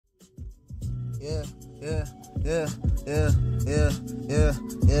Yeah, yeah, yeah, yeah, yeah, yeah,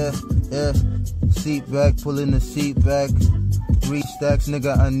 yeah, yeah. Seat back, pulling the seat back. 3 stacks,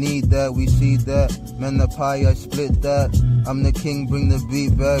 nigga, I need that. We see that. Man, the pie, I split that. I'm the king, bring the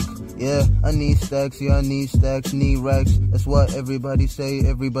beat back. Yeah, I need stacks, yeah, I need stacks, need racks. That's what everybody say.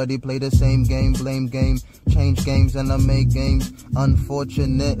 Everybody play the same game, blame game. Change games and I make games.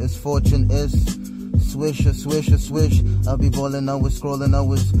 Unfortunate as fortune is. Swish, a swish, a swish. I be ballin', I was scrolling, I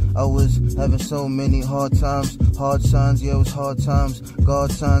was having so many hard times. Hard signs, yeah, it was hard times.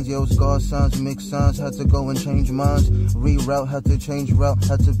 God signs, yeah, it was God signs. Mixed signs, had to go and change minds. Reroute, had to change route.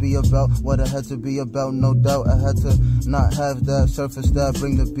 Had to be about what I had to be about, no doubt. I had to not have that, surface that,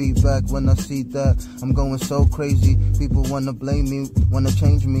 bring the beat back. When I see that, I'm going so crazy. People wanna blame me, wanna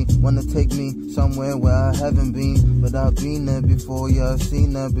change me, wanna take me somewhere where I haven't been. But I've been there before, yeah, I've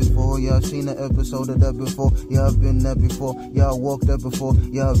seen that before. Yeah, I've seen an episode of that before. Yeah, I've been there before. Yeah, I walked there before.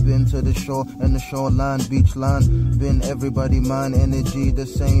 Yeah, I've been to the shore and the shoreline, beach line. Been everybody, mind, energy the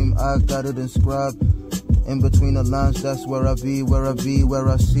same. I got it inscribed in between the lines. That's where I be, where I be, where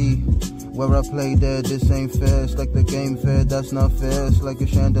I see. Where I play there, this ain't fair. It's like the game fair, that's not fair. It's like a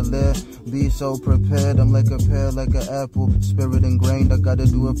chandelier, be so prepared. I'm like a pear, like an apple, spirit ingrained. I gotta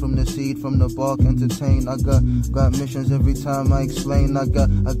do it from the seed, from the bark, entertain. I got missions every time I explain. I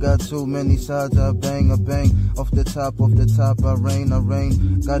got too many sides, I bang. Off the top, I rain.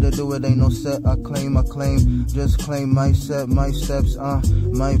 Gotta do it, ain't no set, I claim. Just claim my set, my steps,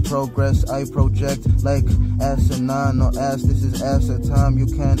 my progress, I project. Like asinine or ass, this is ass at time. You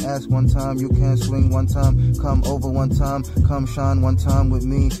can't ask one time. You can't swing one time, come over one time, come shine one time with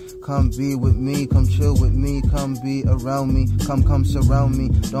me, come be with me, come chill with me, come be around me, come surround me,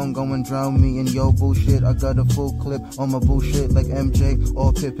 don't go and drown me in your bullshit. I got a full clip on my bullshit like MJ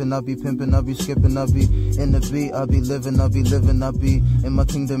or Pippin. I be pimping, I be skipping, I be in the beat, I be living, I be in my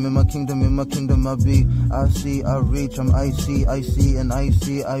kingdom, I be, I see, I reach, I'm icy, and I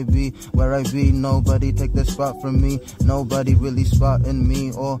be where I be. Nobody take the spot from me, nobody really spotting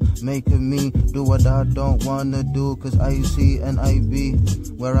me or making me do what I don't wanna do, cause I see and I be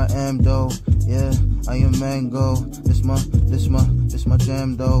where I am though. Yeah, I am mango. This my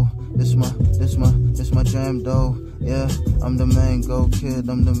jam though. This my jam though. Yeah, I'm the mango kid,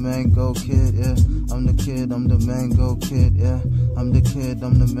 I'm the mango kid, yeah. I'm the kid, I'm the mango kid, yeah. I'm the kid,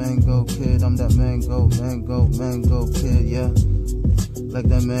 I'm the mango kid, I'm that mango kid, yeah. Like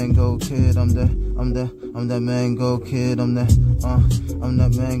that mango kid, I'm that mango kid, I'm that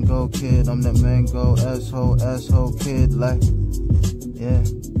mango kid, I'm that mango asshole kid, like, yeah.